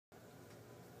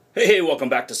Hey, welcome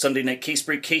back to Sunday Night Case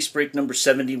Break number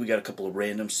 70. We got a couple of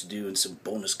randoms to do and some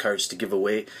bonus cards to give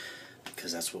away,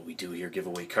 because that's what we do here, give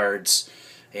away cards.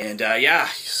 And yeah,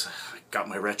 I got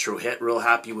my retro hit, real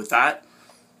happy with that.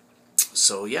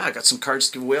 So yeah, I got some cards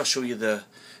to give away. I'll show you the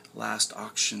last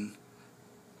auction.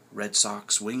 Red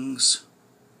Sox Wings,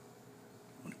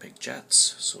 Winnipeg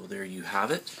Jets. So there you have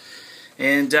it.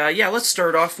 And yeah, let's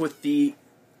start off with the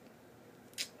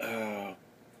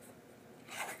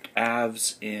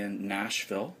Avs in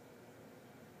Nashville,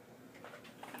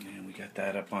 and we got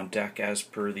that up on deck as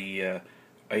per the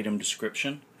item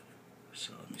description.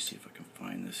 So let me see if I can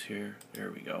find this here. There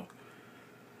we go.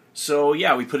 So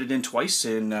yeah, we put it in twice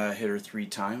and hit her 3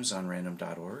 times on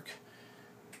random.org.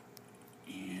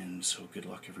 And so good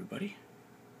luck, everybody.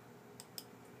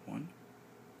 1,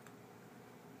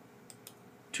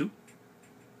 2,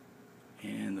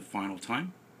 and the final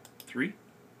time 3.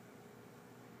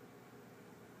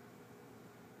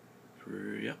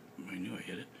 Yep, I knew I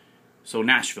hit it. So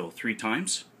Nashville 3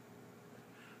 times.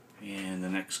 And the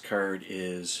next card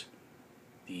is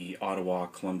the Ottawa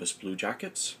Columbus Blue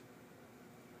Jackets.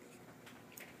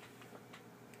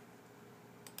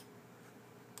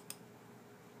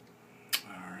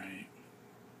 Alright.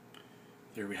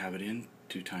 There we have it in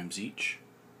 2 times each.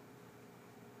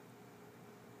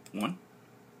 1,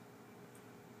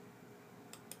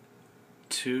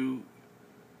 2,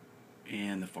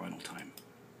 and the final time.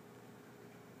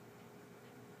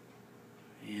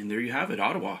 And there you have it,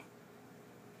 Ottawa.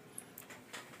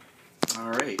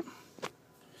 Alright.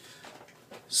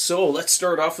 So let's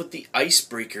start off with the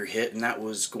icebreaker hit, and that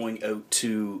was going out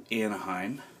to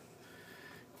Anaheim.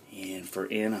 And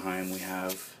for Anaheim we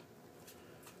have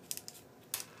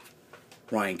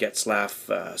Ryan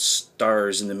Getzlaf,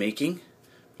 Stars in the Making,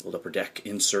 Old Upper Deck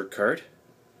insert card.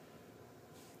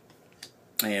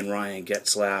 And Ryan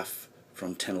Getzlaf from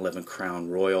 1011 Crown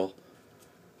Royal.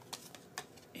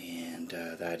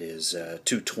 That is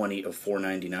 220 of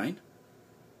 499.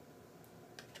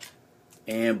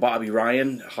 And Bobby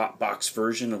Ryan, hot box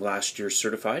version of last year's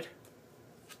certified.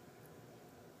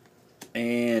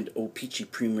 And O-Pee-Chee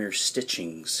Premier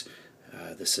Stitchings.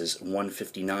 This is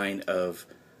 159 of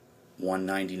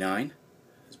 199.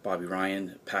 It's Bobby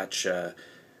Ryan, patch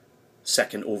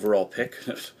second overall pick.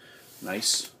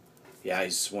 Nice. Yeah,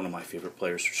 he's one of my favorite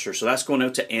players for sure. So that's going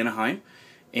out to Anaheim.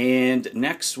 And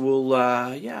next we'll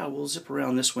we'll zip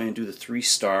around this way and do the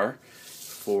 3-star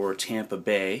for Tampa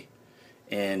Bay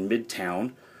and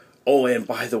Midtown. Oh, and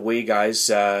by the way, guys,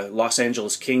 Los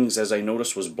Angeles Kings, as I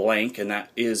noticed, was blank, and that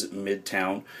is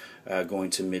Midtown, going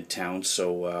to Midtown.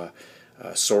 So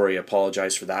sorry,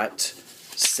 apologize for that.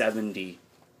 70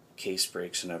 case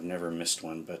breaks, and I've never missed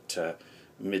one, but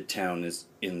Midtown is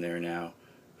in there now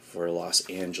for Los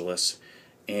Angeles.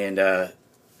 And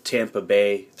Tampa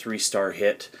Bay 3-star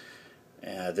hit.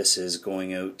 This is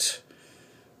going out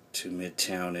to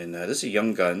Midtown, and this is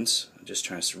Young Guns. I'm just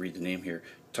trying to read the name here.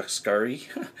 Tuxcari,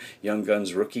 Young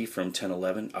Guns rookie from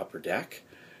 1011 Upper Deck.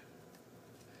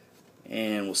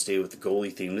 And we'll stay with the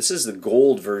goalie theme. This is the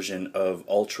gold version of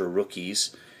Ultra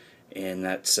Rookies, and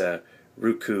that's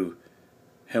Ruku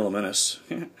Helleminus.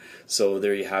 So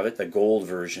there you have it, the gold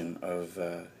version of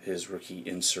his rookie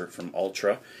insert from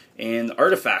Ultra. And the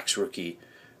Artifacts rookie,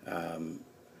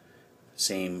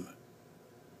 same,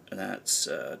 and that's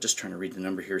just trying to read the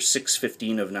number here,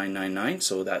 615 of 999,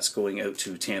 so that's going out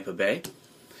to Tampa Bay.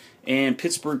 And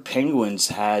Pittsburgh Penguins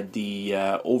had the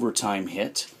overtime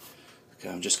hit. Okay,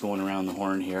 I'm just going around the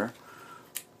horn here.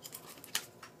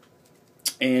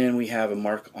 And we have a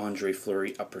Marc-Andre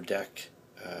Fleury Upper Deck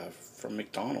from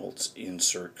McDonald's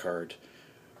insert card.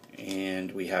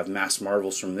 And we have Mass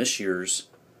Marvels from this year's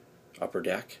Upper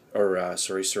Deck, or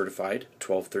certified,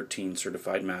 12-13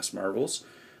 certified Mass Marvels.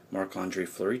 Marc-Andre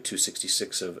Fleury,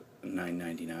 266 of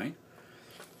 999.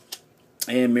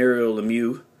 And Mario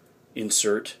Lemieux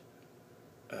insert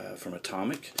from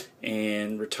Atomic,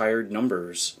 and retired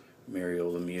numbers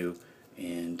Mario Lemieux,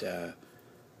 and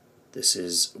this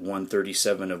is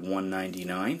 137 of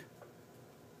 199,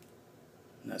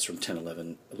 and that's from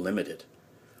 1011 Limited.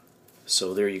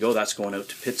 So there you go, that's going out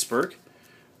to Pittsburgh.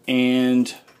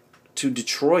 And to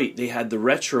Detroit, they had the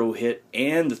retro hit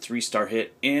and the 3-star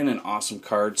hit and an awesome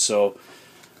card. So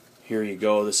here you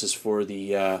go, this is for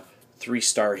the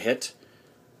 3-star hit,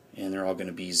 and they're all going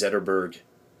to be Zetterberg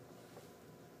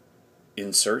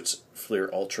inserts, Fleer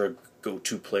Ultra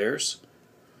go-to players,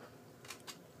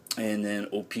 and then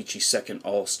O-Pee-Chee second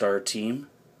all-star team.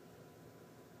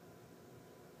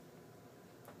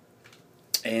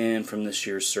 And from this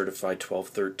year's certified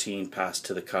 12-13 pass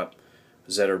to the cup,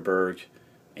 Zetterberg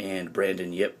and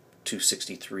Brandon Yip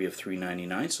 263 of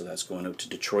 399, so that's going out to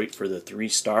Detroit for the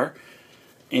 3-star.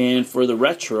 And for the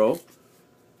retro,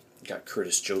 got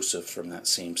Curtis Joseph from that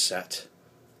same set,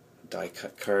 die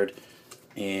cut card.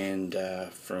 And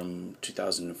from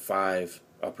 2005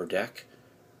 Upper Deck,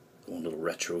 going a little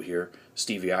retro here,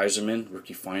 Stevie Yzerman,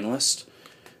 rookie finalist.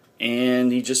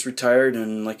 And he just retired,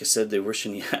 and like I said, they're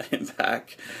wishing he had him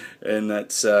back. And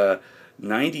that's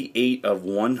 98 of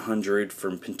 100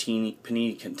 from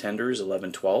Panini Contenders,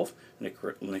 11-12,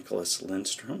 Nicholas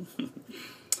Lindstrom.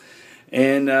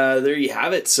 And there you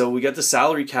have it. So we got the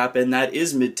salary cap, and that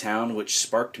is Midtown, which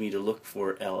sparked me to look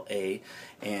for LA.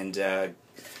 And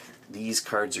these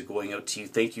cards are going out to you.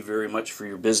 Thank you very much for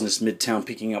your business, Midtown,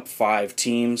 picking up 5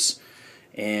 teams.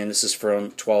 And this is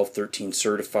from 12-13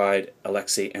 certified,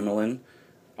 Alexei Emelin,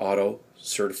 auto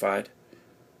certified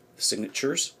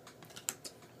signatures.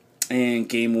 And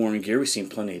game worn gear, we've seen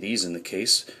plenty of these in the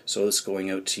case. So this is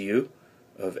going out to you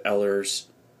of Ellers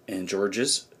and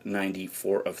Georges,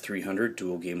 94 of 300,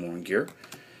 dual game worn gear.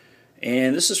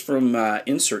 And this is from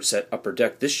insert set Upper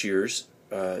Deck, this year's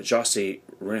Jose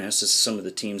Reyes. This is some of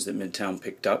the teams that Midtown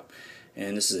picked up.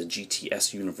 And this is a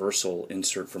GTS Universal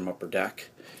insert from Upper Deck.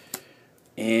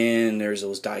 And there's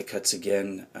those die cuts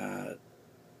again.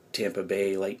 Tampa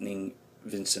Bay Lightning,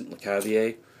 Vincent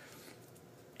Lecavalier.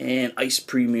 And Ice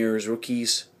Premiers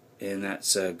rookies, and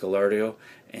that's Gallardo.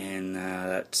 And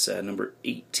that's number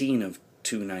 18 of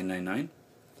 2999.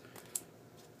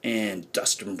 And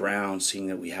Dustin Brown, seeing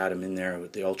that we had him in there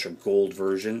with the Ultra Gold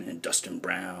version, and Dustin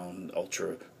Brown,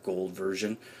 Ultra Gold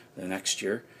version the next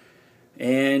year.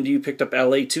 And you picked up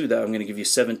LA too. That I'm going to give you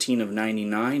 17 of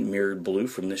 99, mirrored blue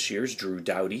from this year's Drew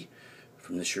Doughty,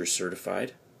 from this year's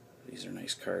certified. These are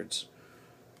nice cards.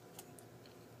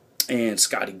 And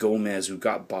Scotty Gomez, who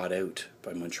got bought out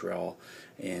by Montreal,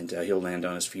 and he'll land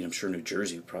on his feet. I'm sure New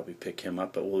Jersey will probably pick him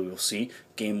up, but we'll see.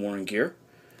 Game worn gear.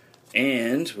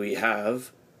 And we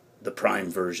have the Prime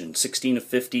version, 16 of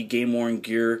 50, game worn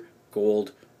gear,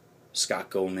 gold, Scott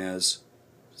Gomez,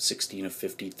 16 of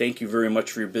 50. Thank you very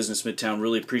much for your business, Midtown.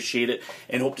 Really appreciate it,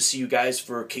 and hope to see you guys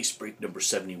for case break number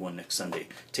 71 next Sunday.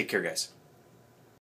 Take care, guys.